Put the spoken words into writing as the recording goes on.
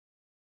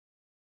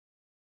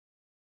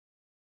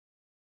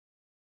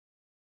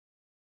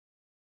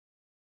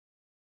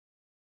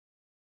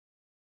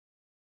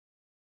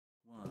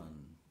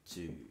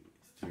2,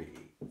 3,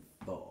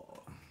 4.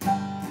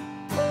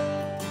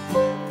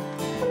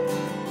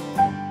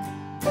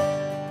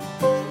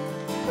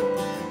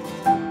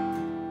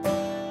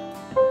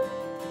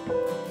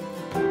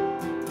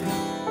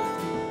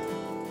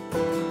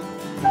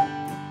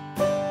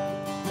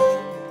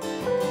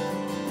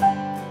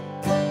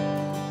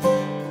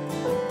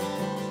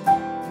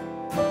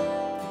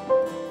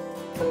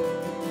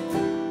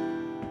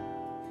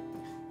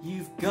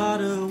 You've got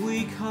a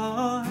weak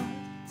heart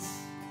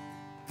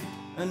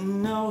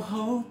and no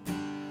hope,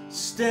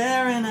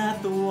 staring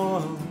at the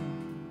wall,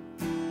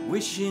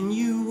 wishing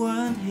you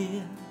weren't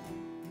here.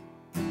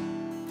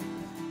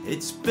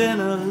 It's been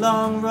a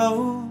long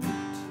road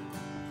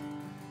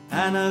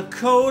and a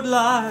cold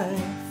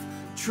life,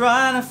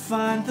 trying to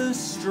find the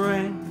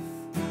strength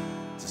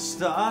to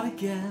start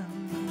again.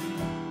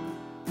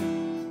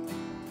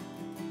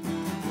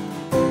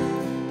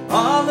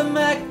 All the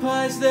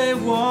magpies, they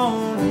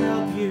won't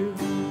help you.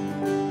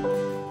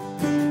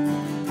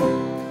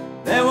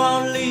 They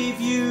won't leave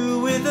you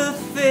with a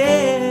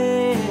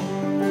thing.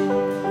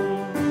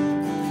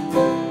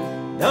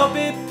 They'll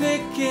be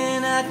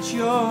picking at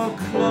your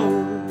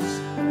clothes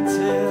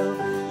until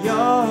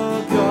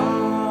you're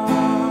gone.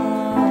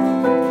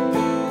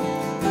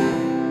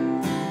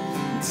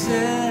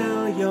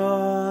 Until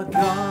you're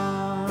gone.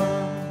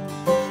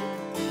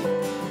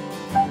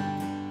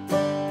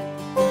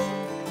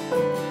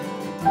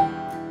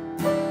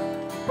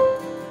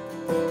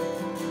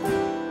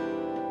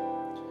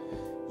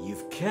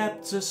 You've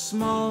kept a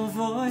small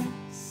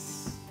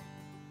voice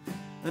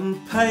and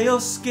pale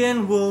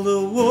skin. Well, the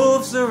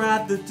wolves are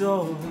at the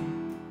door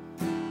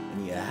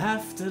and you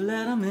have to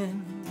let them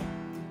in.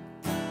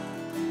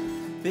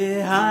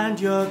 Behind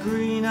your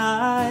green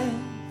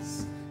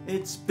eyes,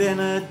 it's been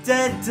a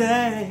dead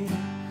day.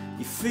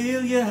 You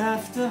feel you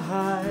have to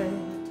hide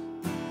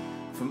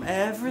from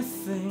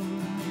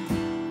everything.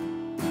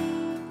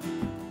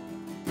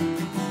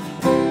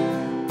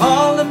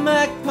 All the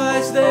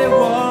magpies, they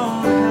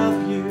won't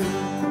help you.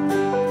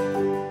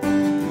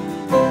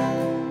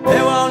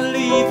 They won't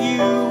leave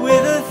you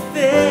with a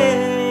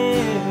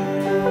thing.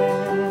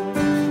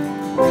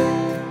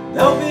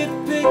 They'll be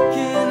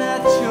picking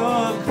at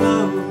your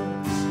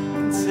clothes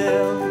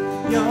until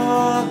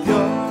you're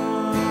gone.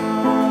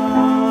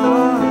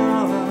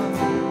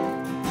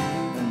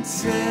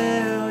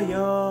 Until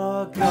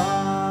you're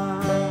gone.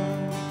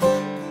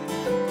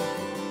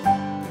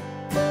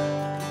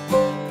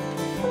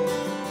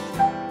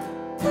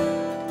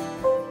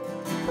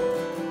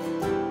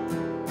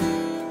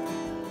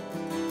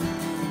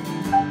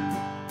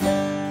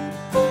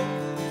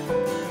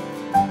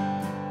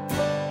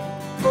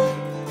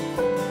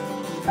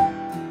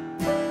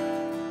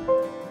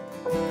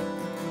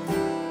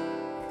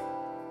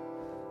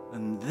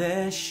 And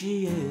there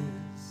she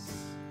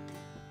is,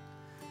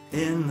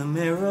 in the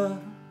mirror,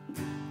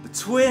 the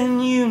twin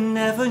you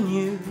never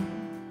knew,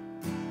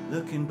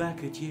 looking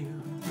back at you.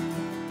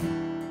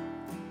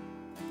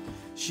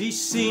 She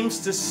seems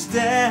to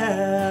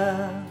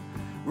stare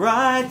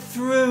right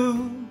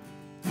through,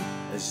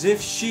 as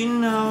if she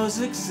knows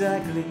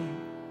exactly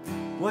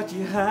what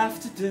you have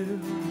to do.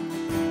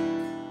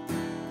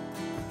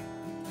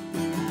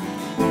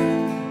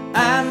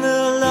 And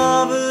the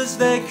lovers,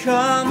 they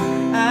come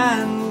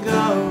and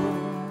go,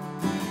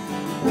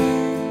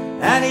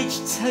 and each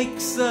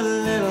takes a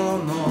little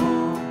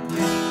more.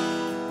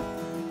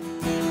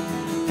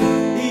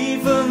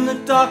 Even the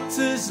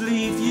doctors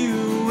leave you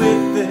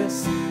with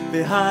this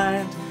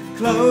behind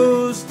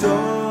closed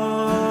doors.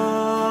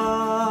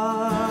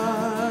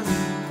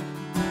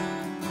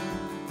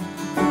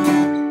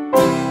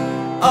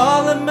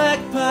 All the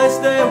magpies,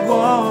 they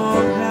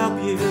won't help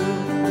you.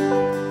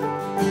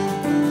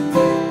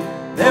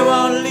 They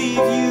won't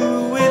leave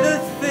you with a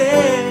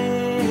thing.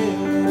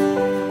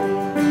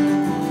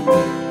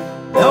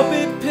 They'll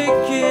be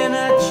picking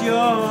at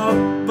your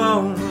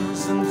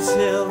bones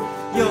until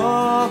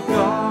you're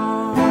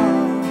gone.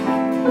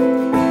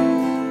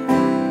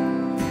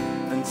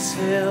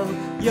 Until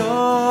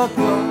you're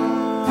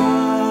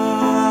gone.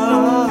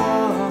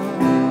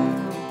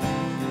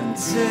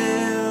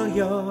 Until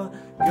you're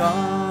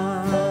gone.